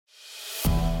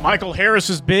Michael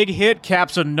Harris's big hit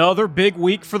caps another big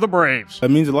week for the Braves. That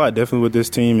means a lot, definitely, with this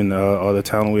team and all the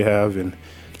talent we have, and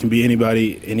it can be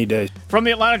anybody, any day. From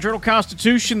the Atlanta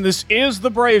Journal-Constitution, this is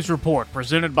the Braves Report,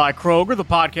 presented by Kroger, the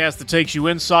podcast that takes you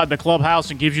inside the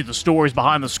clubhouse and gives you the stories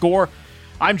behind the score.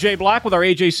 I'm Jay Black with our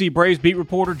AJC Braves beat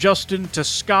reporter Justin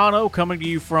Toscano, coming to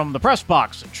you from the press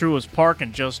box at Truist Park.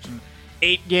 And Justin,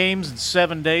 8 games in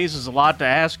 7 days is a lot to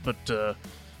ask, but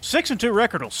 6-2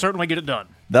 record will certainly get it done.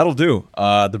 That'll do.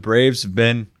 The Braves have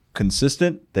been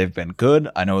consistent. They've been good.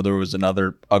 I know there was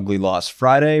another ugly loss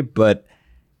Friday, but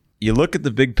you look at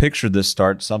the big picture this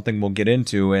start, something we'll get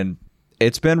into, and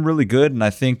it's been really good. And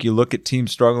I think you look at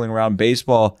teams struggling around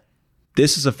baseball,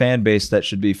 this is a fan base that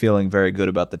should be feeling very good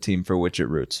about the team for which it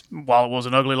roots. While it was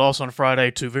an ugly loss on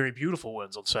Friday, 2 very beautiful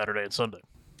wins on Saturday and Sunday.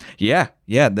 Yeah.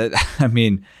 I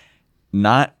mean,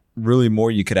 not really more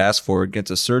you could ask for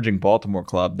against a surging Baltimore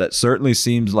club that certainly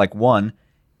seems like, 1,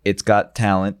 it's got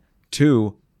talent,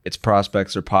 2, its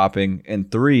prospects are popping,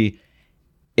 and 3,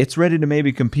 it's ready to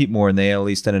maybe compete more in the AL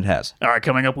East than it has. All right,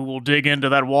 coming up, we will dig into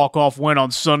that walk-off win on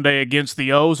Sunday against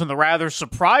the O's and the rather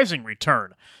surprising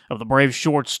return of the Braves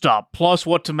shortstop, plus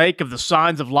what to make of the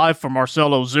signs of life for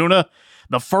Marcell Ozuna.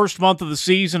 The first month of the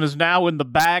season is now in the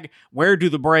bag. Where do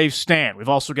the Braves stand? We've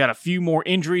also got a few more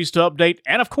injuries to update,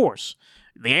 and of course,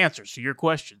 the answers to your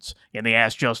questions in the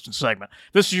Ask Justin segment.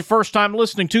 This is your first time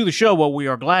listening to the show. Well, we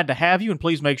are glad to have you, and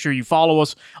please make sure you follow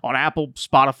us on Apple,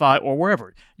 Spotify, or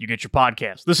wherever you get your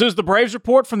podcast. This is the Braves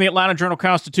Report from the Atlanta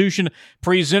Journal-Constitution,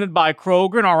 presented by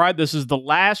Kroger. And all right, this is the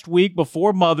last week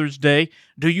before Mother's Day.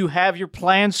 Do you have your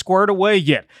plans squared away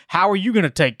yet? How are you going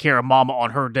to take care of Mama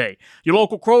on her day? Your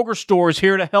local Kroger store is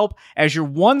here to help as your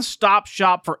one-stop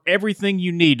shop for everything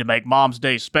you need to make Mom's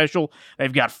Day special.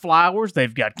 They've got flowers,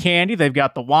 they've got candy, they've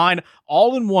got the wine,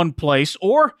 all in one place.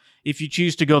 Or if you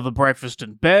choose to go the breakfast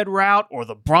in bed route or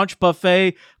the brunch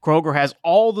buffet, Kroger has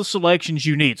all the selections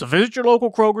you need. So visit your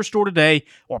local Kroger store today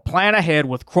or plan ahead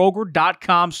with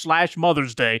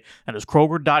Kroger.com/Mother's Day. That is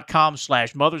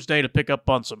Kroger.com/Mother's Day to pick up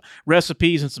on some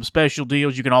recipes and some special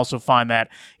deals. You can also find that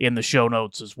in the show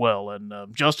notes as well. And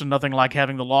Justin, nothing like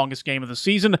having the longest game of the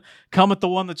season come at the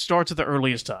one that starts at the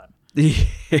earliest time.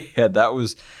 Yeah, that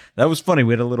was funny.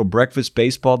 We had a little breakfast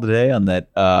baseball today on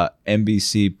that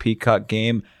NBC Peacock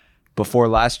game. Before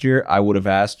last year, I would have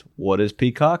asked, what is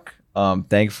Peacock?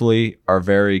 Thankfully, our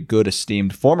very good,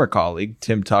 esteemed former colleague,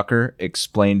 Tim Tucker,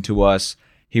 explained to us.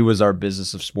 He was our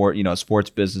business of sport, sports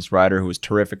business writer who was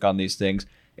terrific on these things.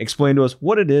 Explained to us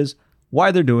what it is,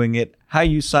 why they're doing it, how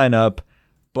you sign up.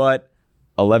 But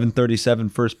 11:37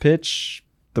 first pitch,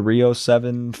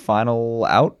 3:07 final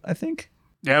out, I think.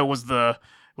 Yeah, it was the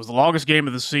longest game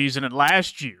of the season. And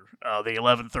last year, the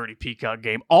 11:30 Peacock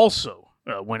game also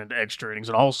went into extra innings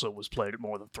and also was played at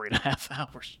more than 3.5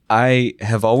 hours. I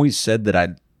have always said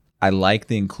that I like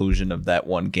the inclusion of that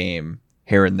one game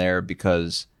here and there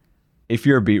because if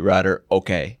you're a beat writer,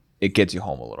 okay, it gets you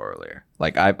home a little earlier.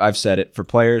 Like I've said it, for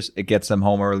players, it gets them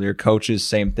home earlier. Coaches,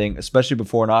 same thing, especially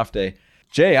before an off day.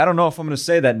 Jay, I don't know if I'm going to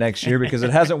say that next year because it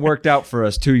hasn't worked out for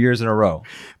us 2 years in a row.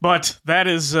 But that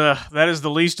is the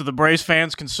least of the Braves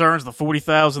fans' concerns. The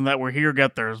 40,000 that were here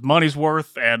got their money's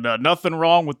worth, and nothing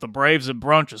wrong with the Braves at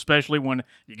brunch, especially when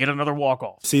you get another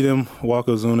walk-off. See them walk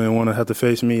Ozuna and want to have to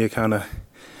face me, it kind of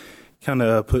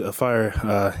put a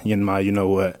fire in my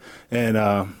you-know-what. And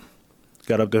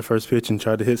got up there first pitch and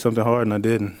tried to hit something hard, and I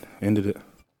did, and ended it.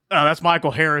 That's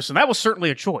Michael Harris, and that was certainly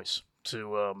a choice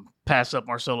to pass up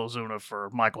Marcell Ozuna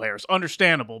for Michael Harris.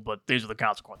 Understandable, but these are the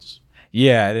consequences.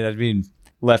 Yeah, I mean,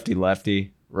 lefty,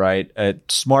 right?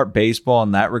 Smart baseball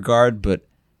in that regard, but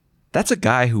that's a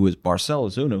guy who was Marcell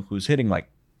Ozuna, who's hitting like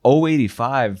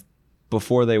 085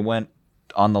 before they went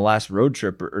on the last road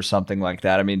trip or something like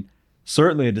that. I mean,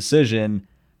 certainly a decision.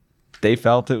 They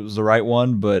felt it was the right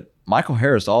one, but Michael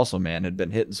Harris also, man, had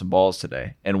been hitting some balls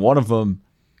today, and one of them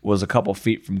was a couple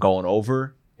feet from going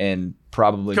over, and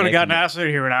probably could have gotten out of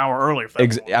here an hour earlier.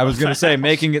 I was going to say,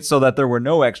 making it so that there were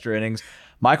no extra innings.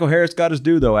 Michael Harris got his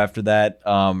due, though, after that.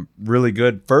 Really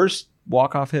good first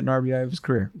walk-off hit and RBI of his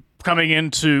career. Coming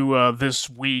into this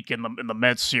week in the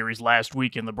Mets series last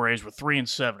week, the Braves were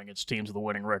 3-7 against teams with a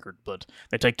winning record, but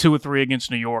they take 2 of 3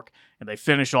 against New York, and they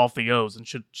finish off the O's and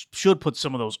should put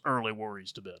some of those early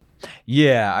worries to bed.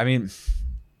 Yeah, I mean,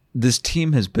 this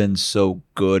team has been so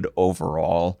good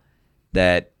overall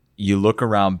that you look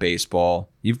around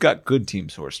baseball, you've got good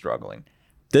teams who are struggling.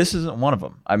 This isn't one of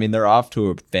them. I mean, they're off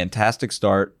to a fantastic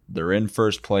start. They're in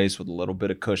first place with a little bit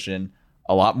of cushion,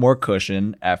 a lot more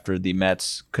cushion after the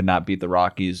Mets could not beat the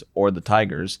Rockies or the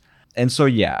Tigers. And so,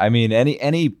 yeah, I mean,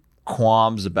 any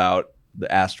qualms about the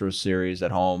Astros series at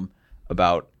home,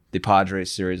 about the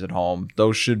Padres series at home.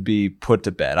 Those should be put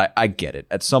to bed. I get it.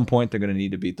 At some point, they're going to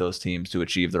need to beat those teams to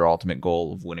achieve their ultimate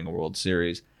goal of winning a World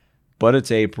Series. But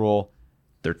it's April.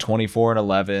 They're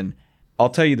 24-11. I'll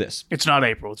tell you this. It's not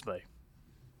April. It's May.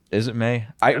 Is it May?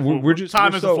 We're just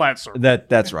time is a flat circle.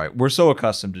 That's right. We're so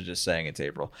accustomed to just saying it's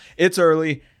April. It's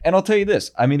early, and I'll tell you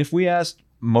this. I mean, if we asked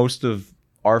most of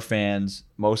our fans,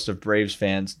 most of Braves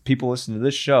fans, people listening to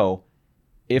this show,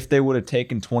 if they would have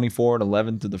taken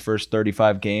 24-11 to the first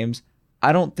 35 games,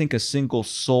 I don't think a single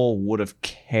soul would have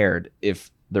cared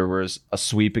if there was a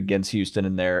sweep against Houston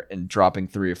in there and dropping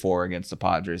 3 or 4 against the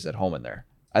Padres at home in there.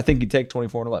 I think you take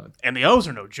 24-11. And the O's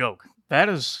are no joke.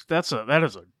 That's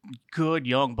a good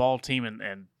young ball team,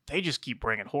 and they just keep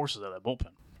bringing horses out of that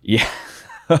bullpen. Yeah,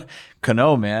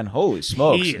 Cano, man, holy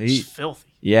smokes, he is filthy.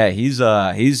 Yeah, he's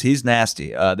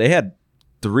nasty. They had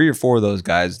 3 or 4 of those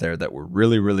guys there that were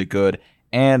really, really good,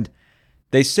 and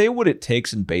they say what it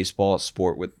takes in baseball, a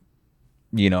sport with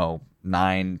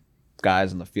 9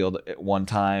 guys on the field at one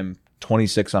time,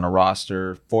 26 on a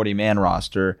roster, 40-man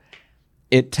roster.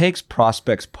 It takes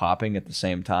prospects popping at the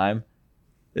same time.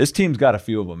 This team's got a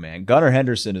few of them, man. Gunnar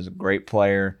Henderson is a great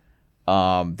player.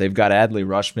 They've got Adley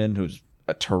Rutschman, who's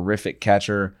a terrific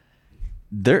catcher.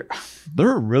 They're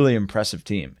a really impressive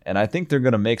team, and I think they're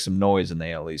going to make some noise in the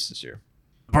AL East this year.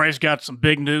 Braves got some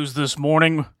big news this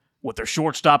morning with their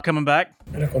shortstop coming back.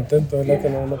 I'm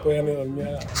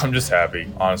just happy.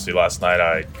 Honestly, last night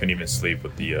I couldn't even sleep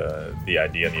with the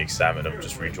idea and the excitement of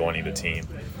just rejoining the team.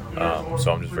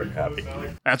 So I'm just very happy.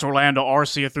 That's Orlando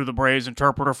Arcia through the Braves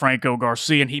interpreter Franco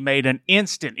Garcia, and he made an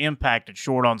instant impact at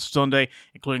short on Sunday,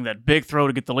 including that big throw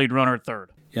to get the lead runner at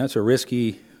third. Yeah, it's a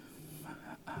risky,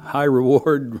 high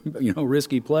reward,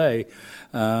 risky play.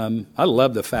 I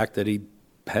love the fact that he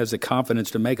has the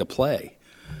confidence to make a play.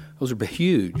 Those are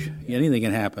huge. Anything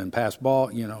can happen. Pass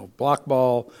ball, block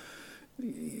ball,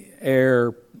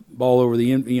 air, ball over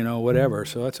the whatever.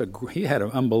 So he had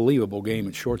an unbelievable game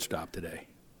at shortstop today.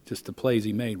 Just the plays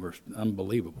he made were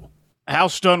unbelievable. How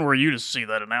stunned were you to see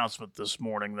that announcement this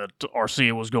morning that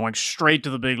Arcia was going straight to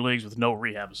the big leagues with no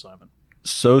rehab assignment?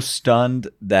 So stunned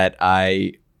that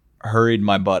I hurried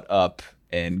my butt up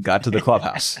and got to the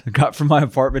clubhouse. Got from my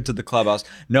apartment to the clubhouse.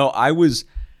 No, I was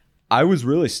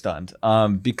really stunned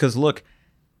because, look,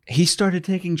 he started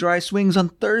taking dry swings on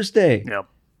Thursday. Yep.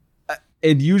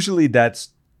 And usually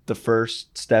that's the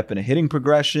first step in a hitting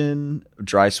progression.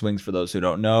 Dry swings, for those who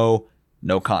don't know,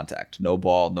 no contact, no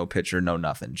ball, no pitcher, no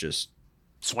nothing. Just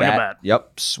swing a bat.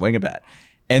 Yep, swing a bat.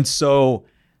 And so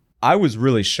I was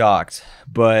really shocked.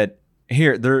 But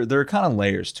here, there are kind of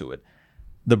layers to it.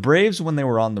 The Braves, when they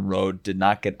were on the road, did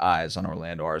not get eyes on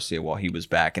Orlando Arcia while he was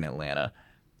back in Atlanta.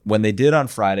 When they did on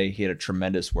Friday, he had a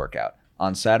tremendous workout.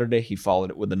 On Saturday, he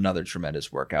followed it with another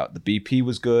tremendous workout. The BP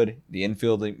was good. The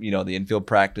infield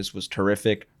practice was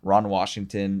terrific. Ron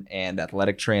Washington and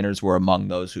athletic trainers were among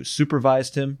those who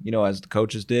supervised him, as the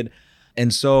coaches did.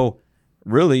 And so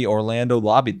really Orlando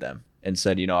lobbied them and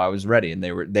said, I was ready. And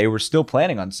they were still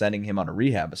planning on sending him on a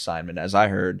rehab assignment. As I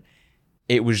heard,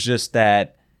 it was just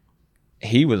that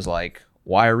he was like,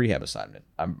 why a rehab assignment?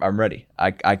 I'm ready.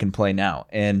 I can play now.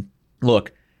 And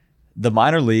look, the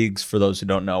minor leagues, for those who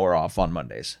don't know, are off on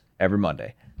Mondays, every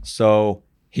Monday. So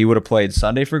he would have played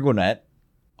Sunday for Gwinnett,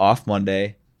 off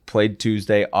Monday, played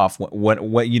Tuesday, off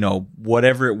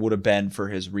whatever it would have been for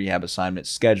his rehab assignment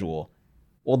schedule.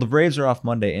 Well, the Braves are off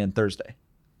Monday and Thursday.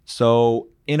 So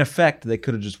in effect, they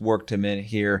could have just worked him in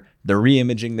here. The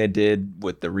re-imaging they did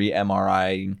with the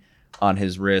re-MRIing on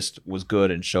his wrist was good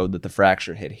and showed that the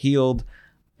fracture had healed.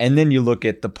 And then you look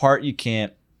at the part you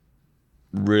can't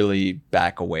really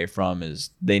back away from is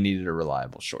they needed a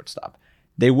reliable shortstop.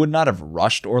 They would not have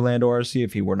rushed Orlando Arcia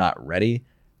if he were not ready,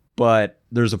 but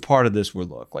there's a part of this where,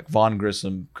 look, like Vaughn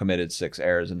Grissom committed 6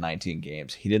 errors in 19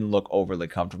 games. He didn't look overly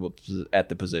comfortable at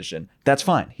the position. That's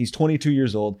fine. He's 22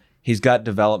 years old. He's got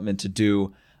development to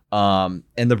do. And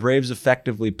the Braves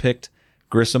effectively picked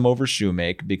Grissom over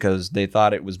Shoemake because they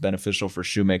thought it was beneficial for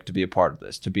Shoemake to be a part of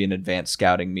this, to be in advanced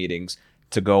scouting meetings,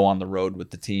 to go on the road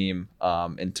with the team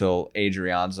until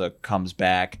Adrianza comes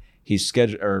back. He's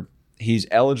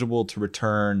eligible to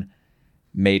return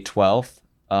May 12th,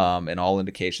 and all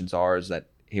indications are is that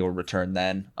he will return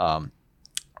then,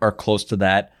 or close to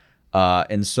that.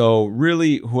 And so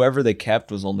really, whoever they kept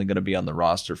was only going to be on the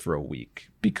roster for a week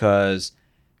because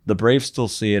the Braves still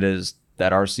see it as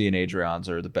that Arcia and Adrianza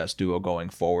are the best duo going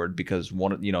forward because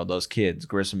those kids,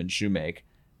 Grissom and Shoemake.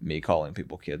 Me calling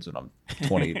people kids when I'm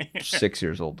 26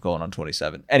 years old, going on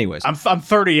 27. Anyways. I'm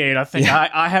 38. I think yeah.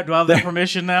 I have to have that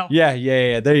permission now.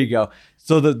 Yeah. There you go.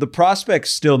 So the prospects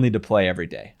still need to play every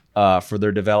day for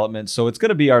their development. So it's going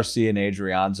to be Arcia and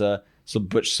Adrianza.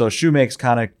 So Shoemake's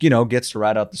kind of, gets to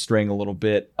ride out the string a little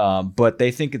bit. But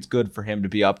they think it's good for him to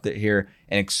be up here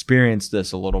and experience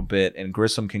this a little bit. And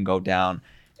Grissom can go down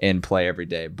and play every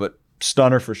day. But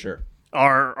stunner for sure.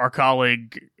 Our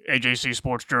colleague, AJC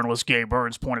sports journalist Gabe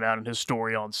Burns, pointed out in his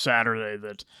story on Saturday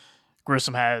that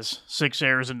Grissom has 6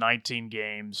 errors in 19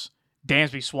 games.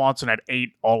 Dansby Swanson had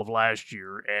 8 all of last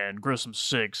year, and Grissom's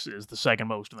 6 is the second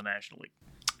most in the National League.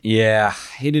 Yeah,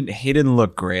 he didn't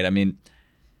look great. I mean,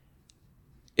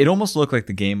 it almost looked like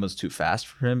the game was too fast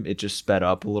for him. It just sped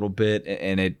up a little bit,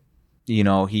 and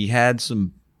he had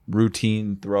some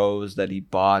routine throws that he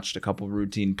botched, a couple of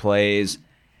routine plays.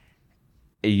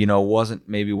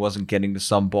 Wasn't getting to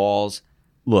some balls.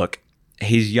 Look,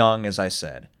 he's young, as I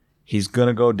said. He's going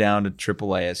to go down to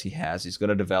AAA as he has. He's going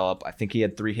to develop. I think he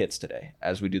had 3 hits today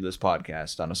as we do this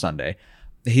podcast on a Sunday.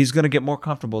 He's going to get more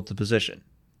comfortable at the position.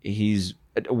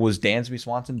 Was Dansby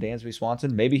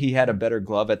Swanson? Maybe he had a better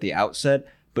glove at the outset,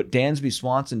 but Dansby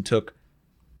Swanson took,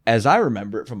 as I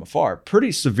remember it from afar,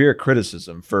 pretty severe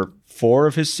criticism for 4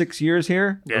 of his 6 years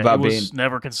here. Yeah, about he was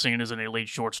never seen as an elite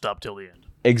shortstop till the end.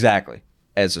 Exactly.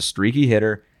 As a streaky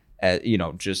hitter,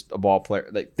 just a ball player,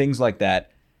 things like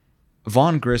that.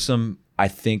 Vaughn Grissom, I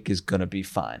think, is going to be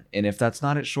fine. And if that's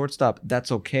not at shortstop,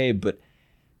 that's okay. But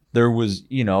there was,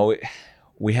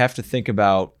 we have to think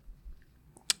about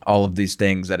all of these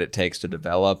things that it takes to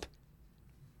develop.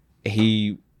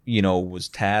 He, was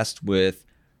tasked with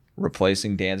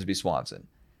replacing Dansby Swanson.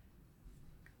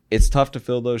 It's tough to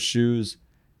fill those shoes,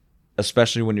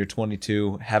 especially when you're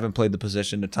 22, haven't played the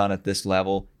position a ton at this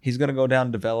level. He's going to go down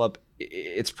and develop.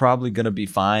 It's probably going to be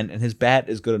fine, and his bat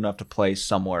is good enough to play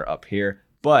somewhere up here.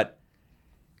 But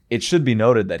it should be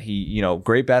noted that he,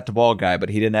 great bat-to-ball guy, but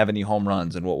he didn't have any home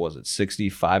runs in,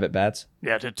 65 at-bats?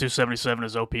 Yeah, to 277,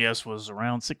 his OPS was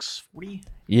around 640.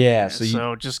 Yeah,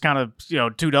 so just kind of,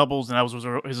 2 doubles, and that was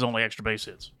his only extra base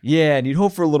hits. Yeah, and you'd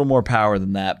hope for a little more power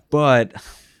than that. But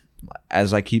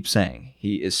as I keep saying,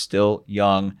 he is still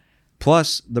young.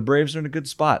 Plus, the Braves are in a good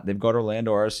spot. They've got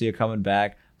Orlando Arcia coming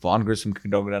back. Vaughn Grissom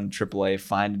can go down to AAA,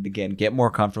 find it again, get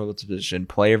more comfortable with the position,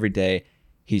 play every day.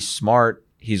 He's smart.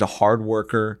 He's a hard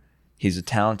worker. He's a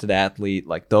talented athlete.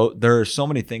 There are so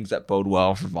many things that bode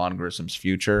well for Vaughn Grissom's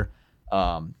future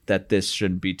that this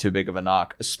shouldn't be too big of a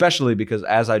knock, especially because,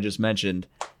 as I just mentioned,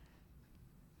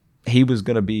 he was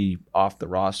going to be off the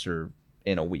roster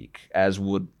in a week, as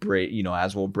will Braden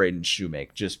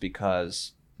Shoemake, just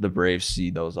because the Braves see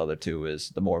those other 2 as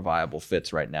the more viable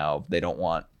fits right now. They don't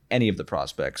want any of the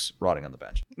prospects rotting on the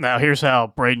bench. Now, here's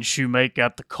how Braden Shoemake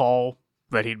got the call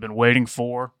that he'd been waiting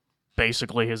for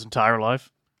basically his entire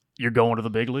life. You're going to the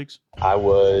big leagues? I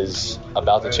was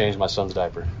about to change my son's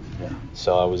diaper.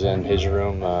 So I was in his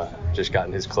room, just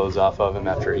gotten his clothes off of him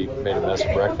after he made a mess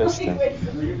of breakfast,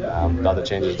 and about to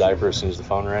change his diaper as soon as the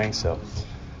phone rang. So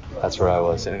that's where I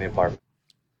was, sitting in the apartment.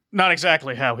 Not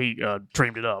exactly how he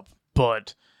dreamed it up,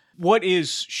 but what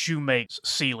is Shoemake's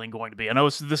ceiling going to be? I know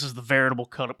this is the veritable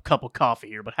cup of coffee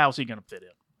here, but how's he going to fit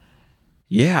in?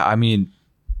 Yeah, I mean,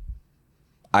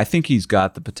 I think he's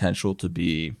got the potential to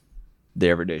be the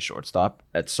everyday shortstop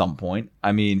at some point.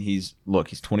 I mean, he's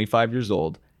 25 years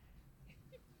old.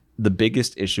 The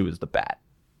biggest issue is the bat.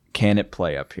 Can it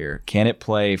play up here? Can it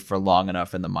play for long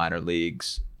enough in the minor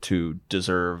leagues to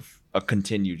deserve a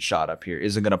continued shot up here?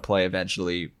 Is it going to play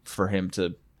eventually for him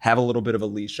to have a little bit of a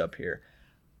leash up here?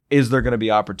 Is there going to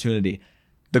be opportunity?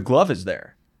 The glove is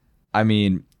there. I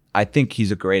mean, I think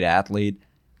he's a great athlete.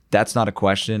 That's not a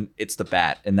question. It's the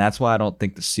bat. And that's why I don't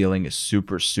think the ceiling is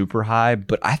super, super high.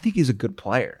 But I think he's a good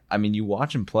player. I mean, you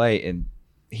watch him play, and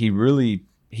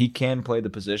he can play the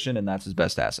position, and that's his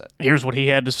best asset. Here's what he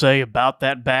had to say about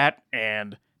that bat,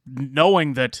 and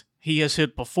knowing that he has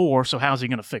hit before, so how's he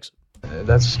going to fix it?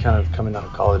 That's kind of coming out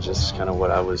of college. That's kind of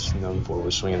what I was known for,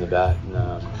 was swinging the bat. And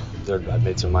I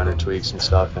made some minor tweaks and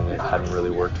stuff, and it hadn't really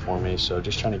worked for me. So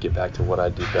just trying to get back to what I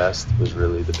do best was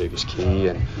really the biggest key.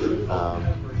 And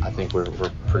I think we're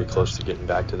pretty close to getting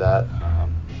back to that,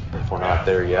 if we're not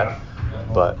there yet.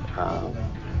 But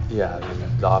yeah, I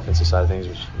mean, the offensive side of things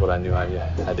was what I knew I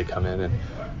had to come in and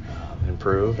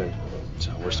improve. And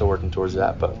so we're still working towards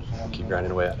that, but we'll keep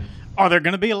grinding away at it. Are there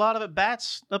going to be a lot of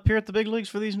at-bats up here at the big leagues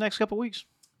for these next couple weeks?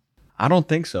 I don't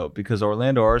think so, because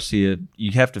Orlando Arcia,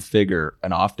 you have to figure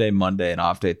an off day Monday and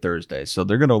off day Thursday. So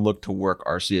they're going to look to work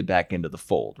Arcia back into the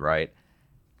fold, right?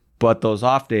 But those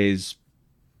off days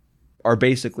are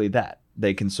basically that.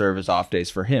 They can serve as off days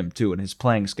for him, too, in his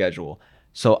playing schedule.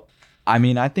 So, I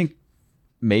mean, I think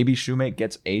maybe Shoemake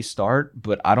gets a start,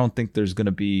 but I don't think there's going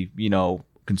to be,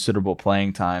 considerable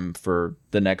playing time for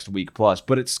the next week plus.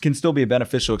 But it can still be a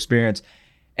beneficial experience.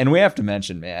 And we have to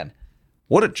mention, man,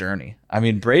 what a journey. I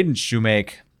mean, Braden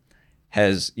Shoemake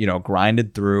has,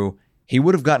 grinded through. He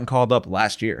would have gotten called up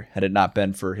last year had it not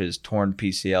been for his torn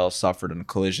PCL suffered in a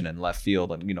collision in left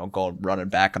field and, going running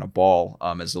back on a ball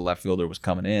as the left fielder was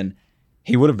coming in.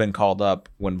 He would have been called up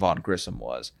when Vaughn Grissom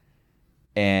was.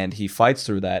 And he fights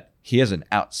through that. He has an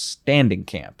outstanding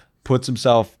camp. Puts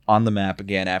himself on the map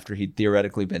again after he'd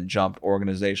theoretically been jumped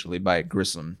organizationally by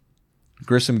Grissom.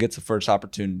 Grissom gets the first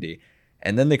opportunity.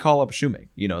 And then they call up Shoemake.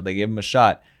 They give him a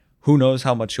shot. Who knows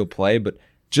how much he'll play, but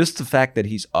just the fact that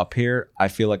he's up here, I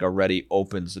feel like already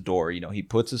opens the door. He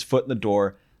puts his foot in the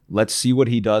door. Let's see what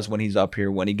he does when he's up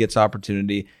here, when he gets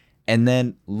opportunity. And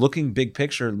then looking big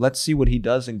picture, let's see what he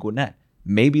does in Gwinnett.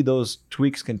 Maybe those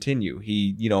tweaks continue.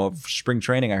 He, spring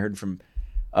training, I heard from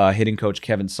hitting coach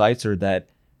Kevin Seitzer that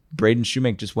Braden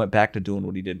Shoemake just went back to doing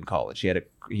what he did in college. He had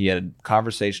a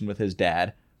conversation with his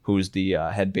dad, who's the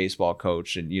head baseball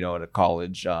coach and, at a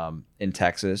college in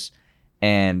Texas.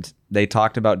 And they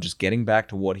talked about just getting back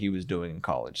to what he was doing in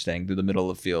college, staying through the middle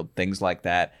of the field, things like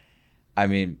that. I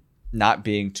mean, not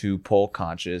being too pole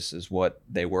conscious is what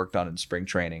they worked on in spring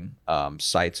training.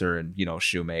 Seitzer and,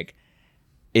 Shoemake.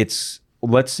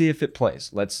 Let's see if it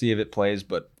plays.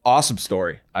 But awesome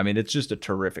story. I mean, it's just a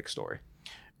terrific story.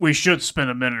 We should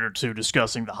spend a minute or two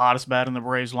discussing the hottest bat in the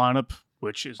Braves lineup,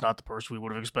 which is not the person we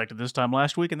would have expected this time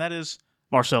last week, and that is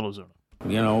Marcell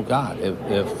Ozuna. God,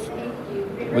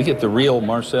 if we get the real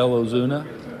Marcell Ozuna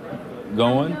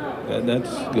going, that's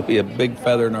going to be a big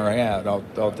feather in our hat.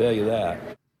 I'll tell you that.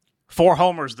 4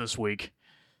 homers this week.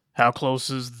 How close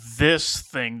is this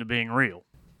thing to being real?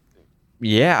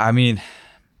 Yeah, I mean,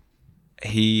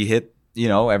 he hit,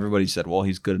 everybody said, well,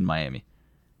 he's good in Miami.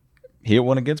 He hit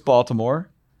one against Baltimore,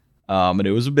 and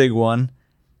it was a big one.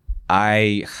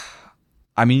 I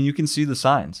mean, you can see the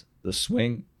signs. The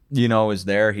swing, is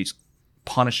there. He's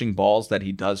punishing balls that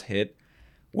he does hit,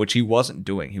 which he wasn't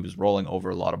doing. He was rolling over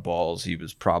a lot of balls. He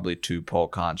was probably too pole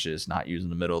conscious, not using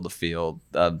the middle of the field.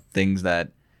 Things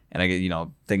that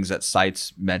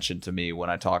Seitz mentioned to me when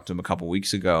I talked to him a couple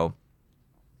weeks ago.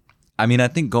 I mean, I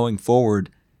think going forward,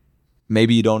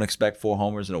 maybe you don't expect 4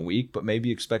 homers in a week, but maybe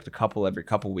you expect a couple every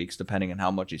couple weeks, depending on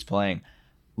how much he's playing.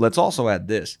 Let's also add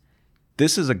this.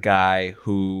 This is a guy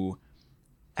who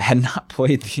had not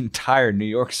played the entire New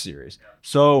York series.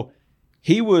 So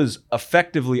he was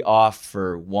effectively off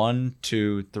for 1,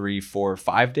 2, 3, 4,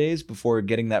 5 days before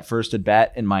getting that first at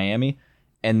bat in Miami,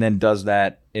 and then does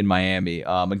that in Miami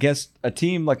against a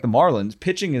team like the Marlins.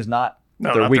 Pitching is not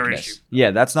their weakness.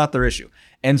 Yeah, that's not their issue.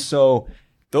 And so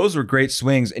those were great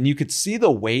swings, and you could see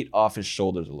the weight off his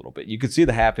shoulders a little bit. You could see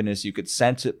the happiness. You could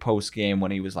sense it post-game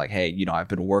when he was like, hey, I've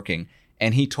been working.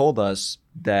 And he told us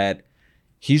that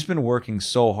he's been working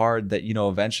so hard that,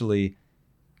 eventually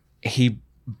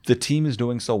the team is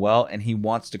doing so well, and he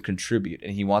wants to contribute,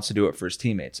 and he wants to do it for his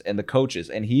teammates and the coaches.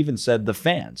 And he even said the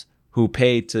fans who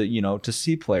pay to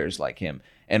see players like him.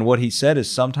 And what he said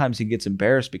is sometimes he gets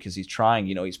embarrassed because he's trying,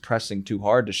 he's pressing too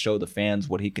hard to show the fans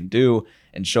what he can do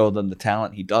and show them the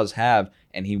talent he does have,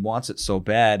 and he wants it so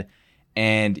bad.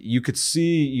 And you could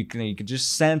see, you could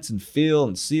just sense and feel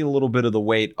and see a little bit of the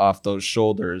weight off those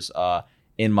shoulders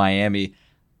in Miami.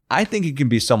 I think it can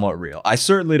be somewhat real. I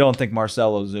certainly don't think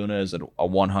Marcell Ozuna is a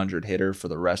 100 hitter for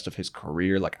the rest of his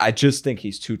career. Like, I just think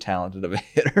he's too talented of a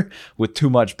hitter with too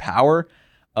much power.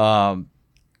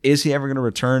 Is he ever going to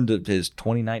return to his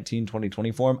 2019,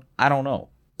 2020 form? I don't know.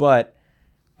 But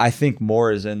I think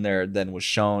more is in there than was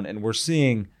shown. And we're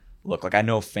seeing, I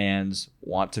know fans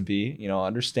want to be,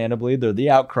 understandably, they're the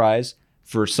outcries.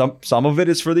 For some of it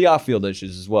is for the off-field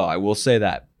issues as well. I will say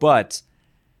that. But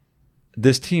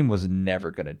this team was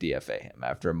never going to DFA him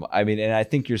after him. I mean, and I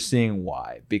think you're seeing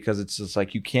why. Because it's just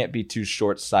like you can't be too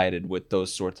short-sighted with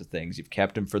those sorts of things. You've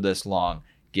kept him for this long.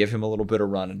 Give him a little bit of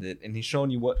run in it, and he's showing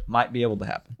you what might be able to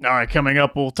happen. All right, coming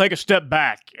up, we'll take a step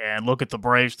back and look at the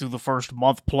Braves through the first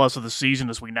month plus of the season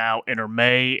as we now enter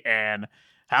May and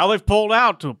how they've pulled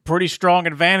out to a pretty strong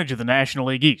advantage of the National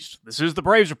League East. This is the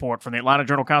Braves Report from the Atlanta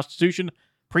Journal-Constitution,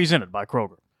 presented by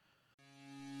Kroger.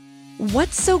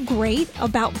 What's so great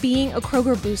about being a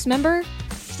Kroger Boost member?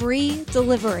 Free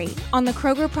delivery on the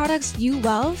Kroger products you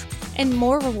love and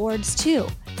more rewards too,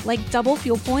 like double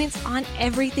fuel points on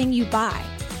everything you buy.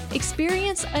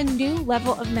 Experience a new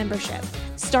level of membership,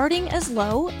 starting as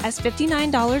low as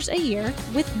 $59 a year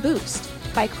with Boost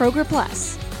by Kroger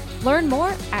Plus. Learn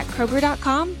more at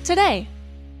Kroger.com today.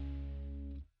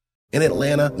 In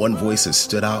Atlanta, one voice has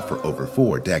stood out for over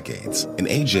 4 decades. An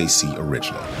AJC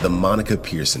original, The Monica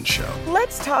Pearson Show.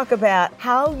 Let's talk about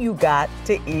how you got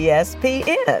to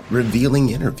ESPN. Revealing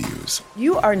interviews.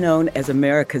 You are known as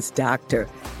America's doctor,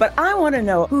 but I want to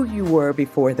know who you were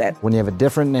before that. When you have a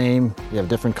different name, you have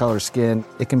different color skin,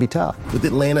 it can be tough. With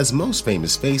Atlanta's most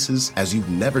famous faces as you've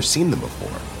never seen them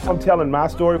before. I'm telling my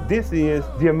story. This is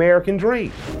the American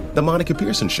dream. The Monica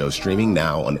Pearson Show, streaming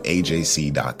now on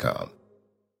AJC.com.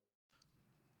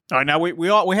 All right, now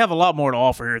we have a lot more to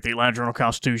offer here at the Atlanta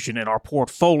Journal-Constitution in our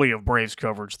portfolio of Braves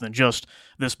coverage than just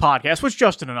this podcast, which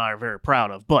Justin and I are very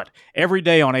proud of. But every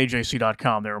day on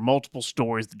AJC.com, there are multiple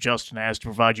stories that Justin has to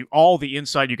provide you all the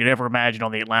insight you could ever imagine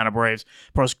on the Atlanta Braves,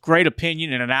 plus great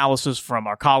opinion and analysis from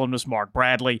our columnists Mark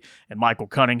Bradley and Michael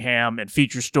Cunningham, and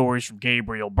feature stories from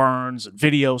Gabriel Burns and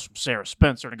videos from Sarah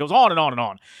Spencer, and it goes on and on and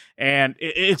on. And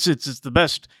it's the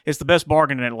best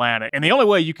bargain in Atlanta. And the only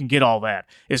way you can get all that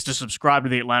is to subscribe to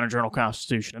the Atlanta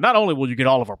Journal-Constitution. And not only will you get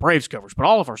all of our Braves coverage, but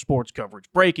all of our sports coverage,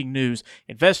 breaking news,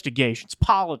 investigations,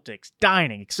 politics,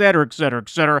 dining, etc., etc.,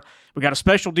 etc. We got a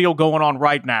special deal going on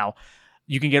right now.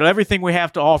 You can get everything we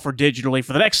have to offer digitally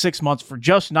for the next 6 months for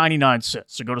just 99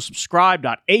 cents. So go to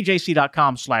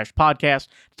subscribe.ajc.com/podcast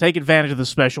to take advantage of this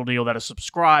special deal. That is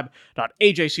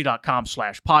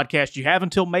subscribe.ajc.com/podcast. You have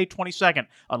until May 22nd,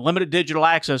 unlimited digital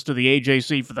access to the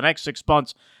AJC for the next 6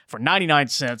 months for 99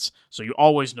 cents. So you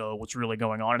always know what's really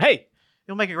going on. And hey,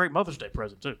 it'll make a great Mother's Day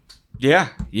present too. Yeah.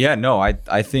 No,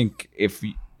 I think if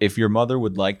your mother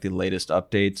would like the latest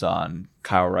updates on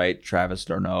Kyle Wright, Travis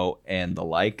d'Arnaud, and the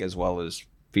like, as well as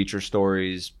feature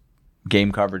stories,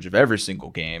 game coverage of every single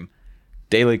game,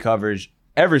 daily coverage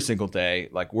every single day,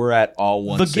 like we're at all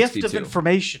 162. The gift of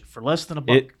information for less than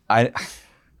 $1. I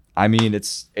mean,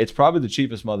 it's probably the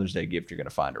cheapest Mother's Day gift you're going to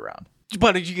find around.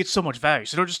 But you get so much value.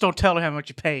 So don't tell her how much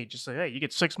you paid. Just say, hey, you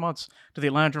get 6 months to the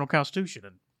Atlanta Journal-Constitution,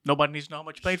 and nobody needs to know how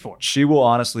much you paid for it. She will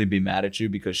honestly be mad at you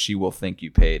because she will think you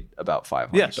paid about $500.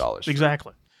 Yes,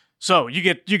 exactly. So you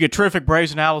get terrific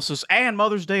Braves analysis and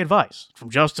Mother's Day advice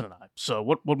from Justin and I. So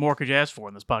what more could you ask for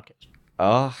in this podcast?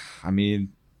 I mean,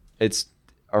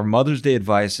 our Mother's Day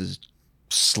advice is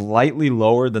slightly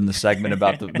lower than the segment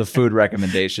about the food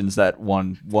recommendations that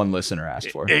one listener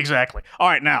asked for. Exactly. All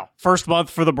right, now, first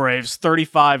month for the Braves,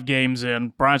 35 games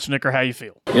in. Brian Snicker, how you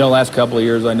feel? Last couple of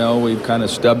years, I know we've kind of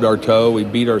stubbed our toe. We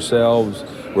beat ourselves.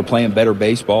 We're playing better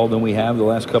baseball than we have the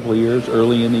last couple of years,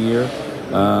 early in the year.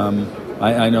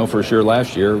 I know for sure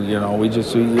last year, we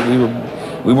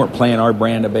weren't playing our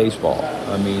brand of baseball.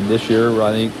 I mean, this year,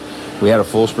 I think we had a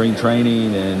full spring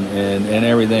training and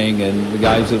everything, and the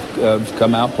guys have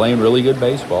come out playing really good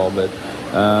baseball. But,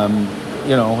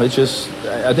 it's just,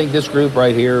 I think this group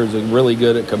right here is really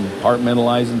good at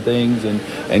compartmentalizing things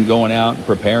and going out and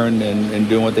preparing and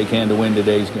doing what they can to win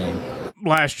today's game.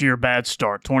 Last year, bad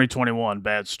start. 2021,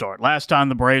 bad start. Last time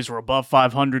the Braves were above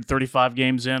 500, 35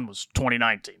 games in, was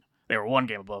 2019. They were 1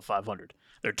 game above 500.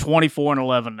 They're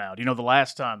 24-11 now. Do you know the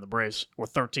last time the Braves were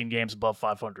 13 games above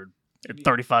 500 at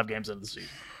 35 games into the season?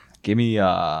 Give me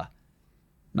 99?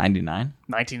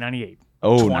 1998.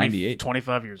 Oh, 98.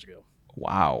 25 years ago.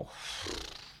 Wow.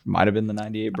 Might have been the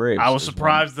 98 Braves. I was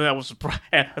surprised. That's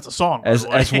a song. As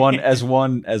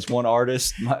one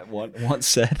artist once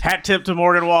said. Hat tip to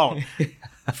Morgan Wallen.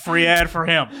 Free ad for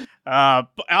him. I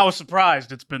was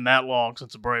surprised it's been that long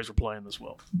since the Braves were playing this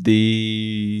well.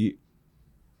 The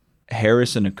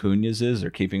Harris and Acuña's are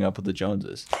keeping up with the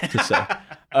Joneses, to say.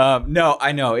 No,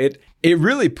 I know. It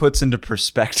really puts into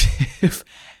perspective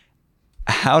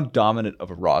how dominant of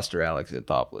a roster Alex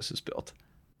Anthopoulos has built.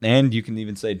 And you can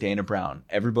even say Dana Brown.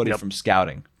 Everybody from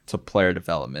scouting to player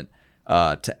development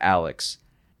to Alex.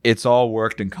 It's all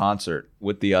worked in concert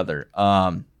with the other.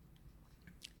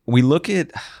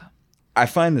 I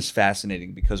find this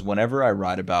fascinating because whenever I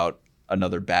write about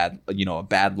another a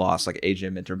bad loss like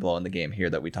AJ Minter blowing the game here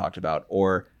that we talked about,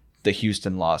 or the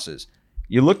Houston losses,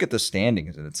 you look at the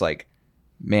standings and it's like,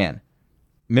 man,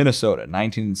 Minnesota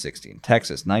 19-16,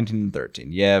 Texas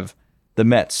 19-13. You have the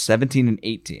Mets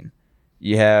 17-18.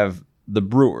 You have the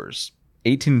Brewers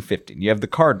 18-15. You have the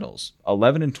Cardinals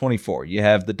 11-24. You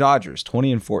have the Dodgers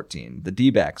 20-14. The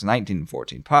D-backs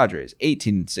 19-14. Padres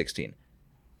 18-16.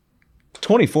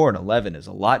 24-11 is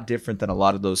a lot different than a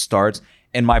lot of those starts.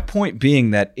 And my point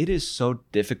being that it is so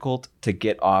difficult to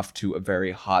get off to a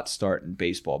very hot start in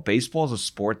baseball. Baseball is a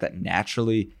sport that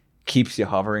naturally keeps you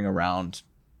hovering around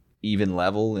even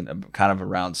level and kind of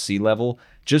around sea level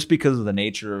just because of the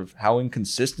nature of how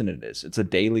inconsistent it is. It's a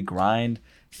daily grind.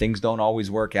 Things don't always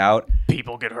work out.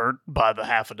 People get hurt by the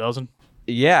half a dozen.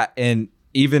 Yeah, and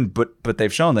but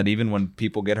they've shown that even when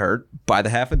people get hurt by the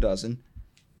half a dozen,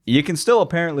 you can still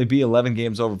apparently be 11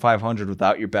 games over 500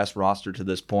 without your best roster to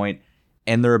this point,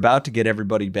 and they're about to get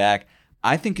everybody back.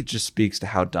 I think it just speaks to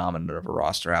how dominant of a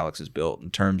roster Alex has built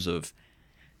in terms of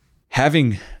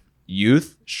having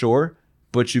youth, sure,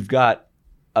 but you've got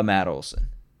a Matt Olson.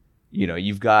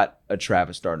 You've got a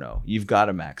Travis Darno. You've got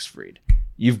a Max Fried.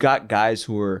 You've got guys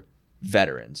who are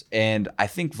veterans. And I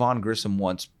think Vaughn Grissom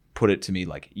once put it to me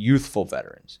like youthful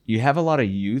veterans. You have a lot of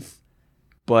youth,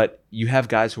 but you have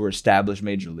guys who are established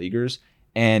major leaguers.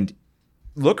 And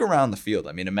look around the field.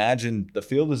 I mean, imagine the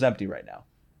field is empty right now.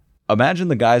 Imagine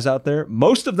the guys out there.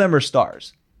 Most of them are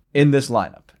stars in this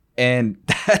lineup. And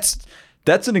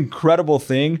that's an incredible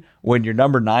thing when your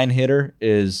number 9 hitter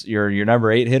is your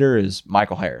number 8 hitter is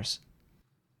Michael Harris.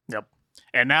 Yep.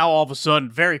 And now all of a sudden,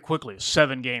 very quickly, a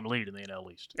 7-game lead in the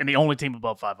NL East, and the only team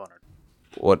above 500.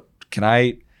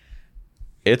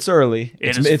 It's early.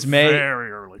 It's May.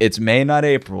 Very early. It's May, not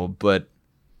April. But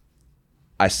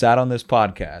I sat on this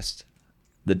podcast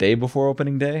the day before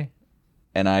opening day,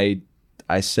 and I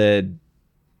said,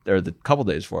 or the couple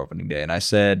days before opening day, and I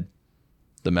said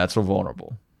the Mets are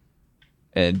vulnerable.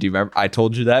 And do you remember? I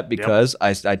told you that because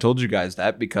I told you guys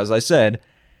that because I said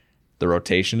the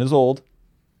rotation is old.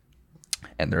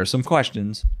 And there are some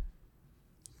questions.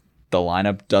 The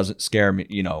lineup doesn't scare me,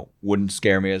 wouldn't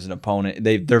scare me as an opponent.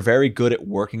 They're very good at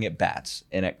working at bats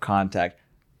and at contact,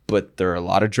 but there are a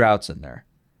lot of droughts in there.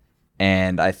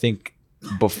 And I think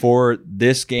before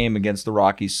this game against the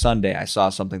Rockies Sunday, I saw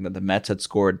something that the Mets had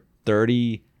scored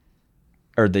they'd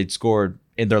scored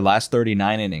in their last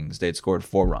 39 innings, they'd scored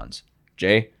 4 runs.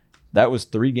 Jay, that was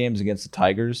 3 games against the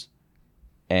Tigers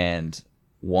and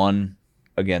 1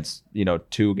 against,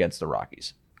 2 against the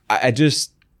Rockies.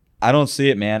 I don't see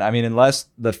it, man. I mean, unless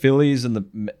the Phillies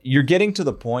you're getting to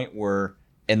the point where,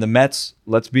 and the Mets,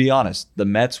 let's be honest, the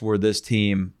Mets were this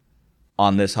team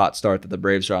on this hot start that the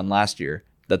Braves are on last year,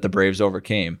 that the Braves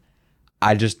overcame.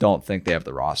 I just don't think they have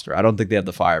the roster. I don't think they have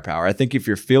the firepower. I think if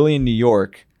you're Philly and New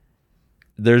York,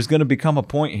 there's going to become a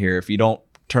point here if you don't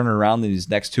turn it around in these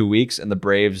next 2 weeks and the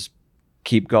Braves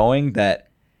keep going, that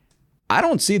I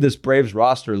don't see this Braves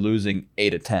roster losing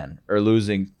 8 of 10 or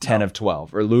losing 10 of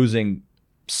 12 or losing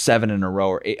 7 in a row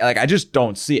or 8. Like, I just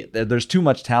don't see it. There's too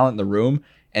much talent in the room.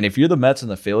 And if you're the Mets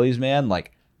and the Phillies, man,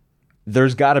 like,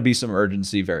 there's got to be some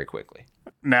urgency very quickly.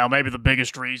 Now, maybe the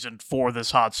biggest reason for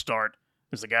this hot start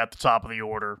is the guy at the top of the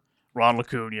order, Ronald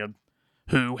Acuna,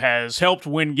 who has helped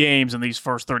win games in these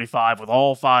first 35 with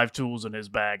all 5 tools in his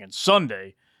bag. And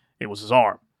Sunday, it was his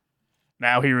arm.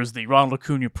 Now here is the Ronald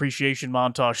Acuna appreciation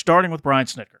montage, starting with Brian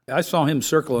Snitker. I saw him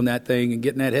circling that thing and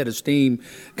getting that head of steam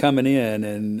coming in,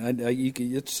 and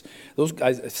it's those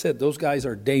guys. I said those guys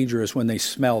are dangerous when they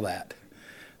smell that.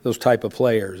 Those type of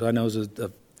players. I know as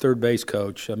a third base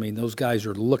coach, I mean those guys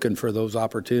are looking for those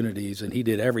opportunities, and he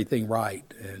did everything right.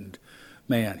 And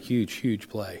man, huge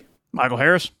play. Michael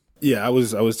Harris. Yeah, I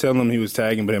was telling him he was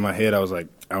tagging, but in my head I was like,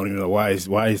 I don't even know why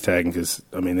he's tagging, because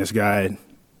I mean this guy,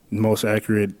 most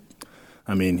accurate.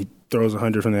 I mean, he throws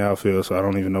 100 from the outfield, so I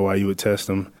don't even know why you would test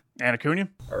him. And Acuna?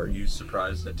 Are you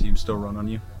surprised that teams still run on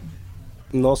you?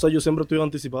 No sé, yo siempre estoy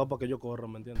anticipado para que ellos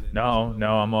corran, ¿me entiendes? No,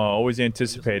 I'm always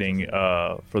anticipating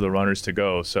for the runners to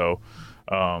go. So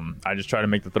I just try to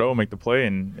make the throw, make the play,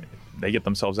 and they get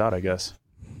themselves out, I guess.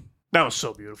 That was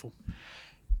so beautiful.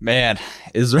 Man,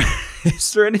 is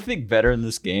there anything better in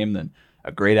this game than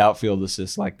a great outfield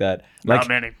assist like that? Not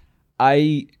many.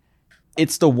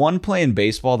 It's the one play in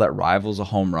baseball that rivals a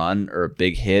home run or a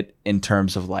big hit in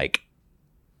terms of, like,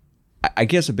 I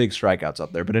guess a big strikeout's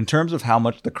up there, but in terms of how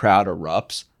much the crowd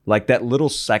erupts, like that little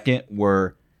second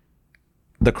where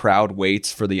the crowd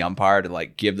waits for the umpire to,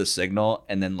 like, give the signal,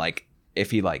 and then, like,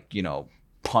 if he, like,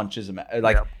 punches him,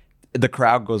 like, the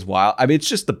crowd goes wild. I mean, it's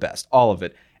just the best, all of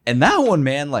it. And that one,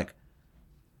 man, like,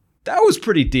 that was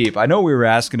pretty deep. I know we were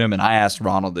asking him, and I asked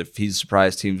Ronald if he's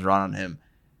surprised teams run on him.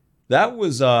 That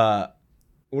was,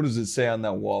 what does it say on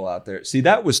that wall out there? See,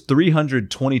 that was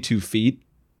 322 feet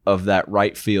of that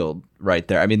right field right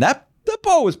there. I mean, that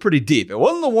ball was pretty deep. It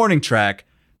wasn't the warning track,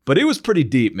 but it was pretty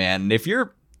deep, man. And if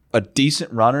you're a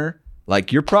decent runner,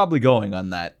 like, you're probably going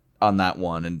on that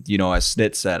one. And, as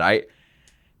Snit said,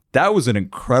 that was an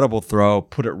incredible throw,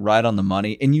 put it right on the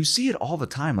money. And you see it all the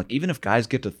time. Like, even if guys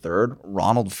get to third,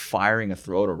 Ronald firing a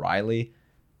throw to Riley,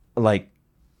 like,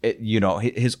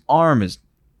 his arm is,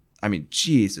 I mean,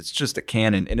 geez, it's just a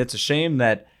cannon. And it's a shame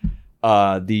that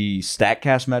the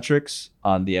StatCast metrics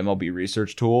on the MLB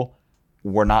research tool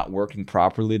were not working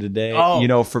properly today.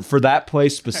 Oh. For that play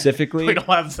specifically. we don't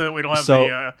have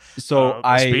the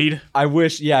speed. I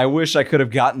wish I could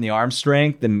have gotten the arm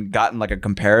strength and gotten like a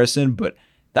comparison, but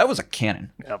that was a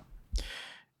cannon. Yep.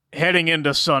 Heading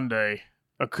into Sunday,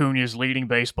 Acuna is leading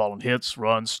baseball in hits,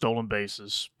 runs, stolen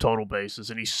bases, total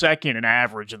bases, and he's second in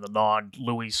average in the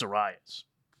non-Luis Arias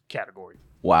category.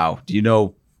 Wow. Do you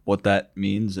know what that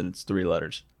means? And it's 3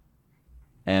 letters.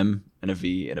 M and a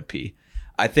V and a P.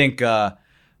 I think,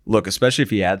 look, especially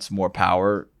if he adds some more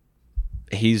power,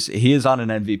 he is on an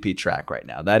MVP track right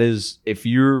now. That is, if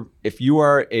you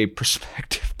are a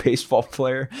prospective baseball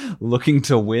player looking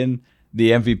to win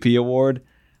the MVP award,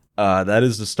 that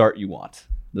is the start you want.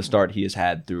 The start he has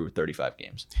had through 35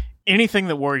 games. Anything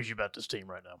that worries you about this team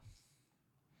right now?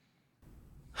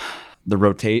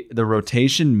 The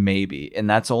rotation, maybe. And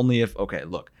that's only if, okay,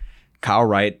 look, Kyle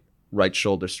Wright, right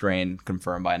shoulder strain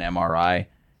confirmed by an MRI.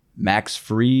 Max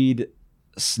Fried,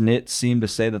 Snit seemed to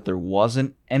say that there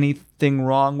wasn't anything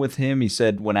wrong with him. He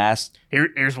said when asked.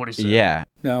 Here's what he said. Yeah.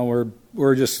 No,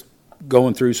 we're just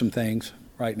going through some things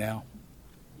right now.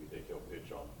 You think he'll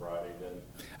pitch on Friday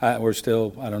then? We're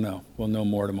still, I don't know. We'll know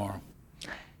more tomorrow.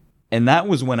 And that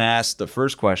was when asked, the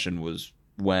first question was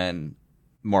when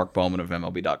Mark Bowman of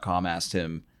MLB.com asked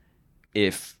him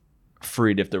if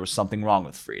there was something wrong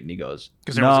with Fried. And he goes,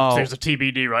 because no. There's a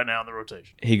TBD right now in the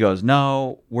rotation. He goes,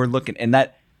 no, we're looking. And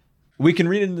that, we can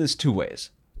read into this 2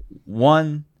 ways.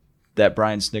 One, that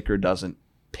Brian Snitker doesn't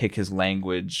pick his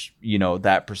language,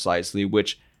 that precisely,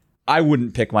 which I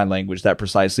wouldn't pick my language that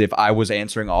precisely if I was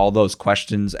answering all those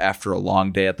questions after a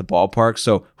long day at the ballpark.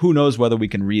 So who knows whether we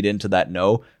can read into that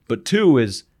no. But 2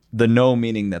 is the no,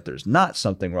 meaning that there's not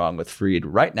something wrong with Fried.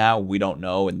 Right now, we don't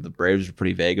know, and the Braves are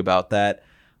pretty vague about that.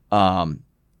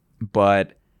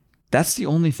 But that's the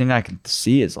only thing I can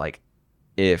see is like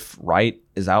if Wright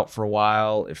is out for a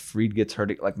while, if Fried gets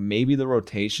hurt, like maybe the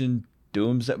rotation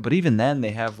dooms it. But even then,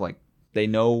 they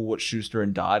know what Schuster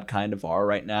and Dodd kind of are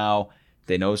right now.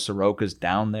 They know Soroka's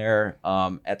down there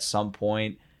at some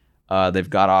point. They've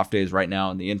got off days right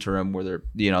now in the interim where they're,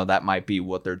 that might be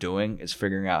what they're doing is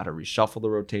figuring out how to reshuffle the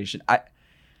rotation.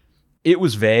 It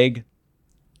was vague.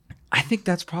 I think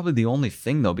that's probably the only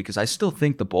thing though, because I still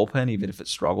think the bullpen, even if it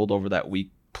struggled over that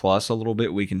week plus a little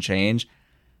bit, week and change,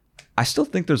 I still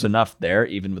think there's enough there,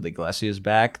 even with Iglesias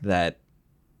back, that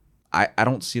I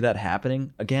don't see that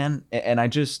happening again. And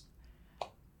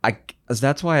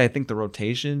that's why I think the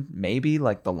rotation, maybe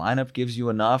like the lineup gives you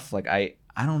enough. Like I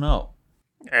don't know.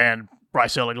 And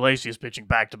Raisel Iglesias pitching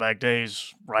back-to-back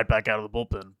days, right back out of the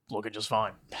bullpen, looking just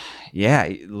fine. Yeah,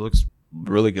 it looks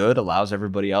really good. Allows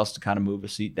everybody else to kind of move a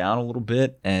seat down a little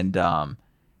bit. And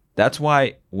that's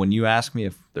why when you ask me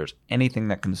if there's anything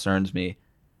that concerns me,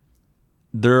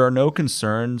 there are no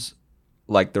concerns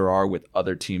like there are with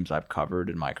other teams I've covered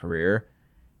in my career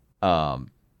in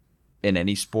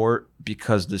any sport,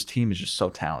 because this team is just so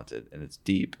talented and it's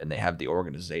deep and they have the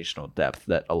organizational depth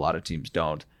that a lot of teams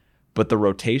don't. But the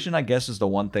rotation, I guess, is the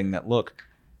one thing that, look,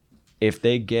 if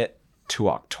they get to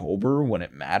October when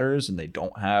it matters and they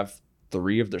don't have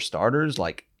 3 of their starters,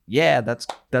 like, yeah, that's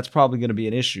probably going to be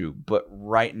an issue. But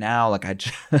right now, like,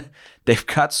 they've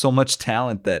got so much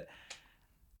talent that,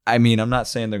 I mean, I'm not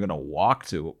saying they're going to walk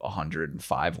to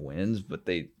 105 wins, but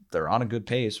they're on a good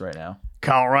pace right now.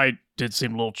 Kyle Wright did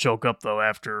seem a little choke up, though,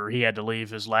 after he had to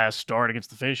leave his last start against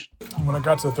the Fish. When I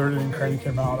got to the 3rd inning, Craney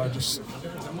came out, I just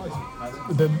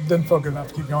didn't feel good enough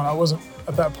to keep going.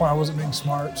 At that point, I wasn't being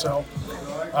smart. So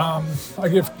I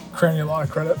give Craney a lot of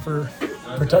credit for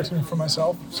protecting me from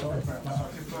myself. So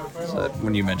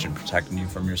when you mentioned protecting you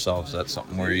from yourself, is that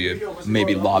something where you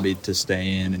maybe lobbied to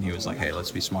stay in and he was like, hey,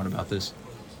 let's be smart about this?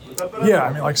 Yeah,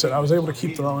 I mean, like I said, I was able to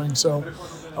keep throwing. So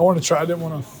I wanted to try. I didn't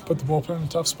want to put the bullpen in a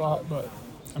tough spot, but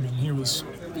I mean,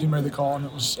 he made the call and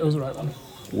it was the right one.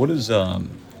 What is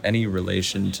any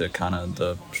relation to kind of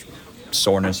the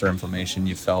soreness or inflammation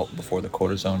you felt before the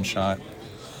cortisone shot?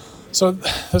 So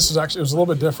this is actually, it was a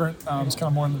little bit different. It's kind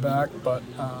of more in the back, but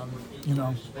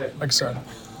like I said,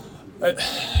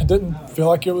 it didn't feel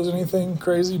like it was anything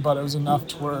crazy, but it was enough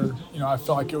to where, I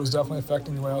felt like it was definitely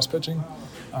affecting the way I was pitching.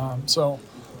 So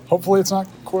hopefully it's not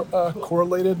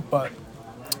correlated, but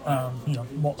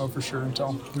won't know for sure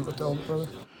until we look a little bit further.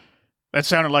 That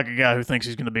sounded like a guy who thinks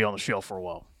he's going to be on the shelf for a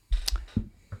while.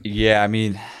 Yeah, I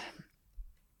mean,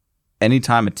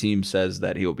 anytime a team says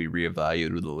that he'll be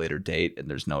reevaluated with a later date and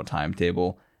there's no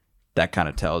timetable, that kind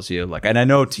of tells you. Like, and I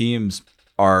know teams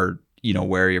are,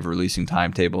 wary of releasing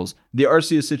timetables. The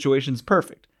Arcia situation is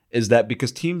perfect. Is that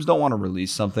because teams don't want to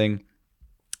release something,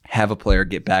 have a player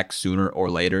get back sooner or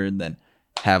later, and then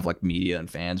have like media and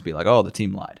fans be like, oh, the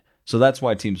team lied. So that's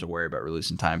why teams are worried about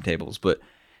releasing timetables. But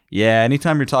yeah,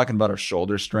 anytime you're talking about a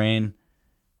shoulder strain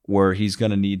where he's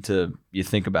going to need to, you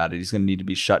think about it, he's going to need to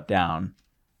be shut down,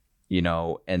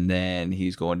 and then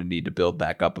he's going to need to build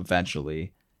back up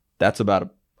eventually. That's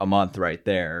about a month right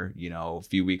there, a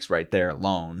few weeks right there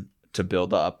alone to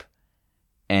build up.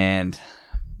 And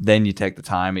then you take the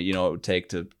time it would take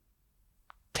to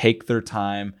take their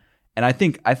time. And I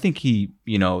think he,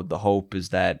 the hope is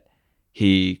that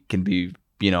he can be,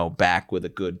 back with a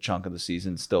good chunk of the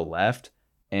season still left.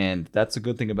 And that's a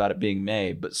good thing about it being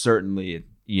May, but certainly,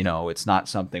 it's not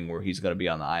something where he's going to be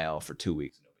on the IL for 2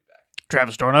 weeks.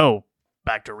 Travis d'Arnaud,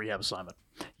 back to a rehab assignment.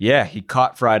 Yeah, he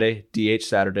caught Friday, DH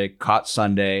Saturday, caught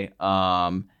Sunday.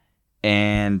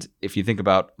 And if you think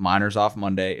about minors off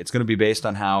Monday, it's going to be based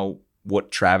on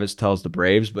what Travis tells the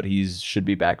Braves, but he should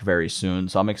be back very soon.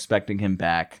 So I'm expecting him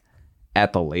back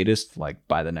at the latest, like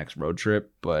by the next road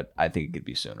trip, but I think it could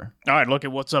be sooner. All right, look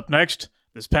at what's up next.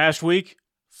 This past week,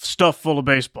 stuffed full of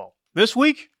baseball. This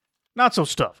week, not so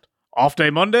stuffed. Off day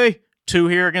Monday, 2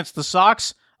 here against the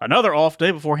Sox. Another off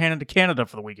day before heading to Canada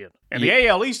for the weekend. And the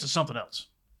AL East is something else.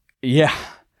 Yeah.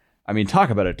 I mean, talk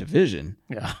about a division.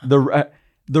 Yeah.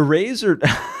 The Rays are...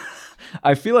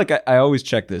 I feel like I always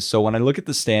check this. So when I look at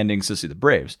the standings to see the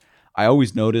Braves, I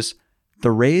always notice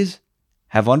the Rays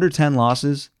have under 10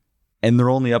 losses, and they're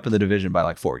only up in the division by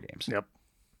like 4 games. Yep.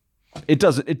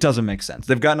 It doesn't make sense.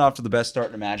 They've gotten off to the best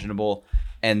start imaginable,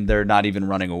 and they're not even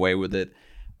running away with it.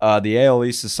 The AL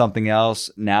East is something else.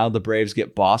 Now the Braves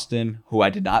get Boston, who I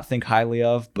did not think highly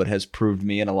of, but has proved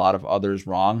me and a lot of others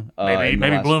wrong.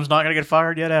 Maybe Bloom's not going to get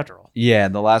fired yet after all. Yeah,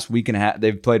 in the last week and a half,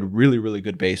 they've played really, really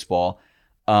good baseball.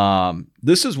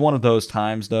 This is one of those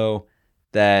times, though,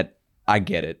 that I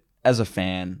get it. As a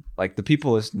fan, like the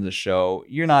people listening to the show,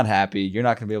 you're not happy. You're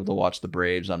not going to be able to watch the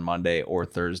Braves on Monday or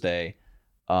Thursday,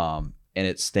 and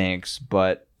it stinks.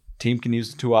 But team can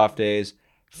use the 2 off days.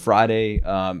 Friday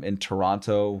in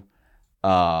Toronto,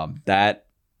 that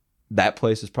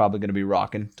place is probably going to be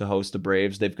rocking to host the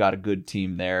Braves. They've got a good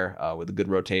team there with a good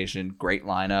rotation, great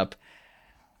lineup.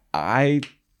 I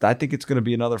think it's going to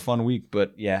be another fun week.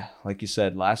 But yeah, like you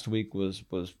said, last week was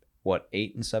what,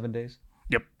 8 and 7 days?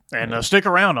 Yep. And stick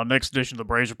around on next edition of the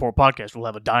Braves Report podcast. We'll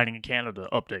have a Dining in Canada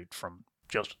update from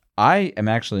Justin. I am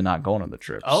actually not going on the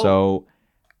trip. Oh. So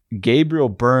Gabriel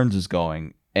Burns is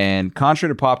going. And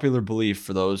contrary to popular belief,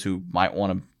 for those who might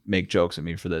want to make jokes at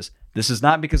me for this is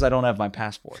not because I don't have my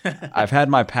passport. I've had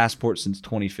my passport since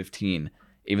 2015,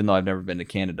 even though I've never been to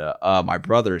Canada. My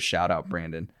brother, shout out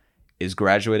Brandon, is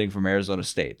graduating from Arizona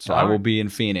State. So I will be in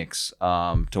Phoenix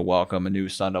to welcome a new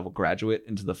Sun Devil graduate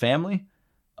into the family.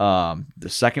 The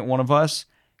second one of us,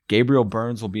 Gabriel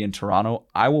Burns, will be in Toronto.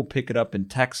 I will pick it up in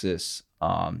Texas.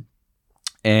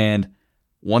 And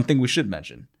one thing we should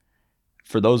mention,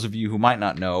 for those of you who might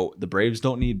not know, the Braves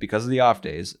don't need, because of the off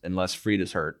days, unless Fried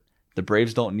is hurt, the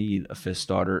Braves don't need a 5th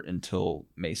starter until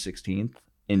May 16th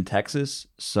in Texas.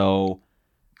 So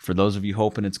for those of you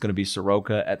hoping it's going to be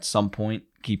Soroka at some point,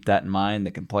 keep that in mind.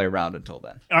 They can play around until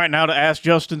then. All right, now to Ask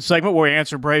Justin segment where we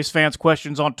answer Braves fans'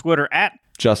 questions on Twitter at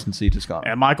Justin C. Toscano.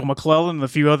 And Michael McClellan and a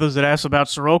few others that asked about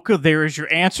Soroka. There is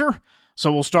your answer.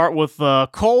 So we'll start with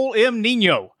Cole M.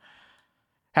 Nino.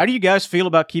 How do you guys feel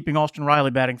about keeping Austin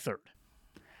Riley batting third?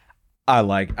 I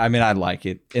like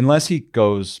it. Unless he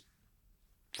goes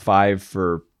 5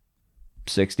 for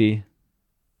 60,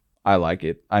 I like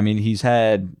it. I mean, he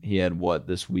had what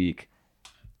this week?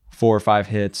 4 or 5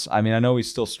 hits. I mean, I know he's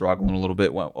still struggling a little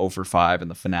bit, went 0 for 5 in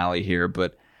the finale here,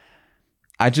 but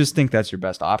I just think that's your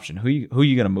best option. Who you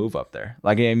going to move up there?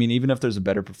 Like, I mean, even if there's a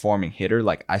better performing hitter,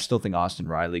 like I still think Austin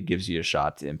Riley gives you a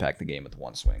shot to impact the game with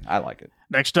one swing. I like it.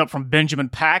 Next up from Benjamin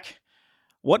Pack.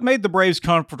 What made the Braves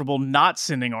comfortable not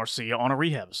sending Arcia on a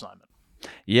rehab assignment?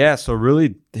 Yeah, so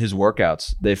really his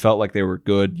workouts, they felt like they were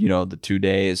good, the 2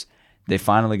 days. They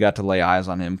finally got to lay eyes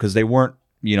on him because they weren't,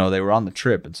 they were on the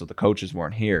trip, and so the coaches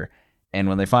weren't here. And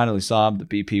when they finally saw him, the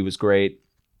BP was great.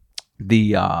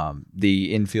 The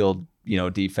infield,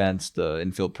 defense, the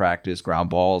infield practice, ground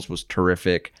balls was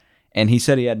terrific. And he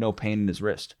said he had no pain in his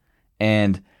wrist.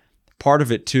 And part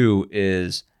of it, too,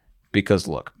 is because,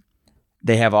 look,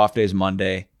 they have off days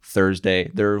Monday, Thursday.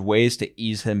 There are ways to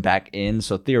ease him back in.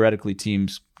 So theoretically,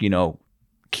 teams,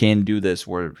 can do this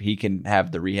where he can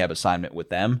have the rehab assignment with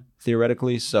them,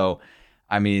 theoretically. So,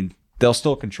 I mean, they'll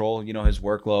still control, his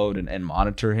workload and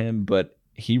monitor him. But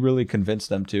he really convinced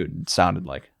them, too, it sounded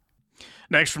like.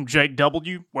 Next from Jake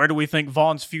W. Where do we think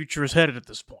Vaughn's future is headed at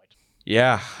this point?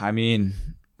 Yeah, I mean,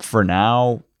 for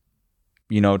now,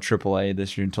 AAA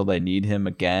this year until they need him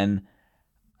again.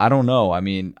 I don't know. I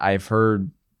mean, I've heard,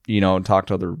 talked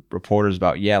to other reporters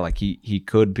about, like he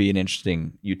could be an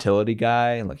interesting utility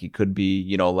guy. Like he could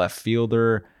be, left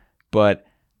fielder. But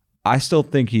I still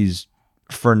think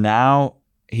for now,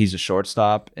 he's a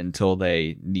shortstop until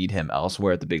they need him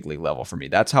elsewhere at the big league level for me.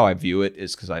 That's how I view it,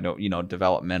 is because I know,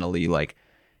 developmentally, like,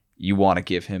 you want to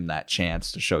give him that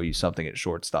chance to show you something at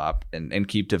shortstop and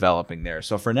keep developing there.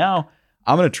 So for now,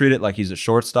 I'm going to treat it like he's a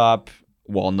shortstop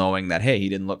while knowing that, hey, he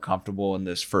didn't look comfortable in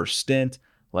this first stint.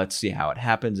 Let's see how it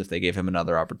happens if they give him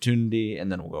another opportunity,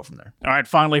 and then we'll go from there. All right,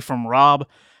 finally from Rob.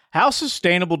 How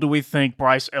sustainable do we think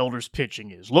Bryce Elder's pitching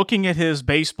is? Looking at his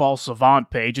Baseball Savant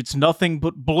page, it's nothing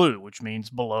but blue, which means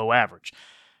below average.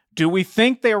 Do we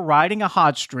think they're riding a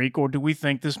hot streak, or do we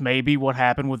think this may be what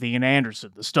happened with Ian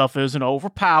Anderson? The stuff isn't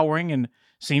overpowering and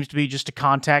seems to be just a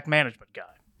contact management guy.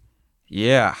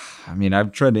 Yeah, I mean,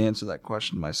 I've tried to answer that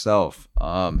question myself.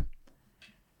 I'm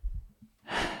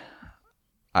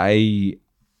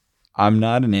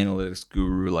not an analytics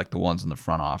guru like the ones in the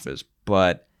front office,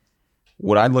 but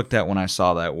what I looked at when I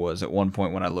saw that was at one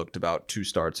point when I looked about 2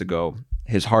 starts ago,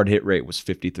 his hard hit rate was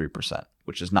 53%,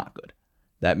 which is not good.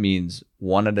 That means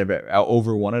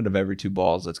over 1 out of every 2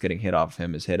 balls that's getting hit off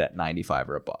him is hit at 95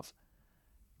 or above.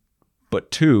 But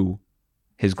 2,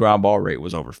 his ground ball rate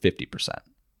was over 50%.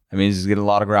 I mean, he's getting a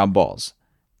lot of ground balls.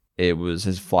 It was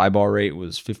his fly ball rate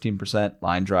was 15%.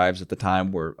 Line drives at the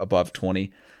time were above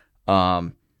 20.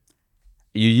 You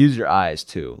use your eyes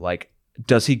too. Like,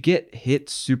 does he get hit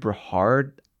super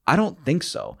hard? I don't think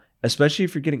so. Especially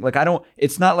if you're getting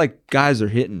it's not like guys are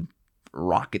hitting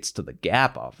rockets to the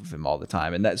gap off of him all the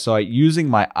time. And so using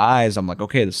my eyes, I'm like,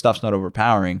 okay, the stuff's not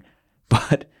overpowering,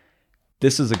 but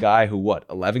this is a guy who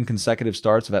 11 consecutive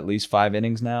starts of at least 5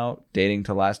 innings now, dating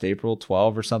to last April,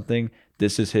 12 or something.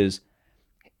 This is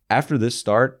after this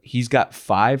start, he's got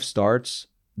 5 starts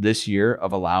this year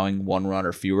of allowing 1 run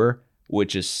or fewer,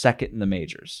 which is second in the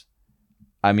majors.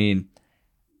 I mean,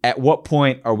 at what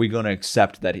point are we going to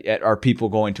accept that? Are people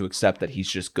going to accept that he's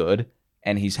just good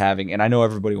and he's having? And I know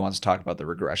everybody wants to talk about the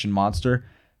regression monster,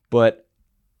 but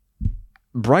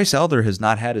Bryce Elder has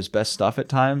not had his best stuff at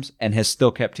times and has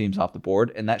still kept teams off the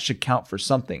board, and that should count for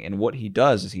something. And what he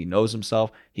does is he knows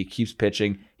himself, he keeps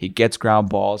pitching, he gets ground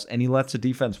balls, and he lets the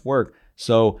defense work.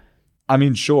 So, I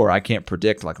mean, sure, I can't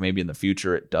predict, like maybe in the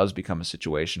future it does become a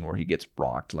situation where he gets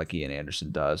rocked like Ian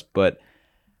Anderson does, but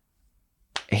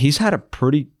he's had a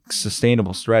pretty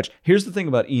sustainable stretch. Here's the thing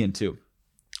about Ian, too.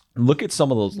 Look at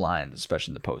some of those lines,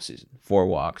 especially in the postseason. 4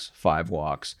 walks, 5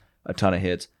 walks, a ton of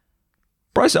hits.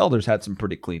 Bryce Elder's had some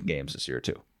pretty clean games this year,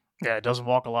 too. Yeah, it doesn't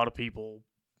walk a lot of people.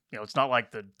 You know, it's not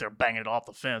like they're banging it off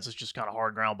the fence. It's just kind of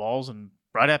hard ground balls and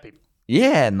right at people.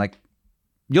 Yeah, and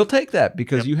you'll take that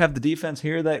because you have the defense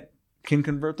here that can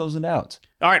convert those into outs.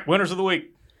 All right, winners of the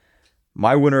week.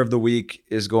 My winner of the week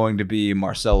is going to be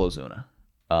Marcell Ozuna.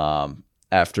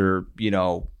 After,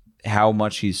 how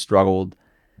much he's struggled,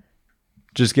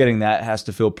 just getting that has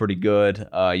to feel pretty good.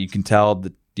 You can tell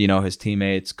that, his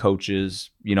teammates, coaches,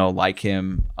 like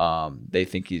him. They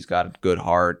think he's got a good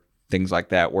heart, things like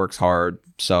that, works hard.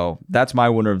 So that's my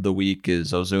winner of the week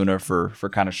is Ozuna for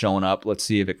kind of showing up. Let's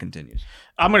see if it continues.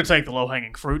 I'm going to take the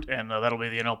low-hanging fruit, and that'll be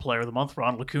the NL Player of the Month,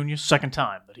 Ronald Acuna, second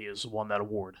time that he has won that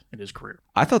award in his career.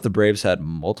 I thought the Braves had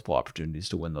multiple opportunities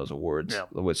to win those awards. Yeah.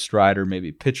 With Strider,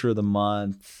 maybe Pitcher of the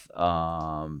Month.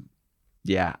 I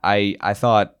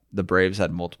thought the Braves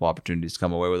had multiple opportunities to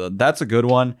come away with it. That's a good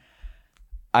one.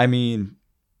 I mean,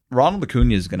 Ronald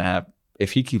Acuna is going to have,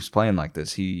 if he keeps playing like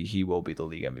this, he will be the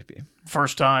league MVP.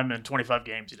 First time in 25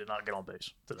 games he did not get on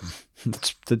base today.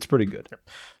 That's pretty good. Yep.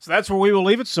 So that's where we will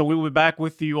leave it. So we will be back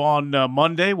with you on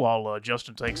Monday while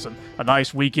Justin takes a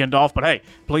nice weekend off. But hey,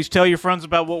 please tell your friends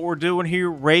about what we're doing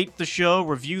here. Rate the show,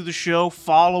 review the show,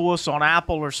 follow us on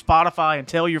Apple or Spotify, and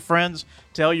tell your friends,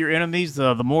 tell your enemies.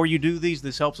 The more you do these,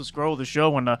 this helps us grow the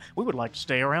show, and we would like to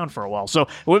stay around for a while. So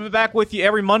we'll be back with you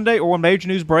every Monday or when major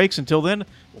news breaks. Until then,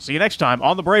 we'll see you next time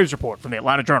on the Braves Report from the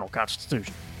Atlanta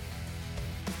Journal-Constitution.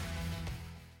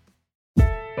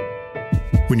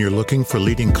 When you're looking for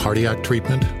leading cardiac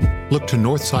treatment, look to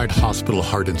Northside Hospital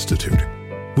Heart Institute.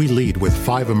 We lead with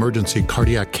 5 emergency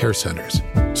cardiac care centers,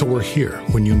 so we're here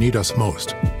when you need us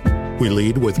most. We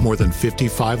lead with more than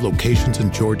 55 locations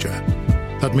in Georgia.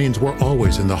 That means we're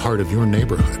always in the heart of your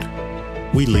neighborhood.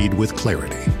 We lead with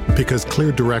clarity, because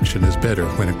clear direction is better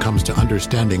when it comes to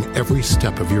understanding every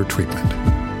step of your treatment.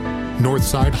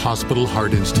 Northside Hospital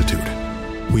Heart Institute.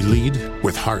 We lead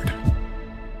with heart.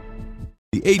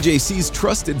 The AJC's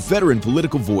trusted veteran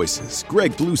political voices,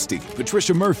 Greg Bluestein,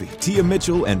 Patricia Murphy, Tia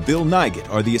Mitchell, and Bill Nygut,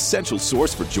 are the essential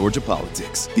source for Georgia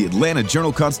politics. The Atlanta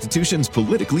Journal-Constitution's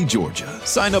Politically Georgia.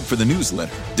 Sign up for the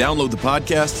newsletter, download the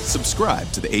podcast,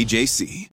 subscribe to the AJC.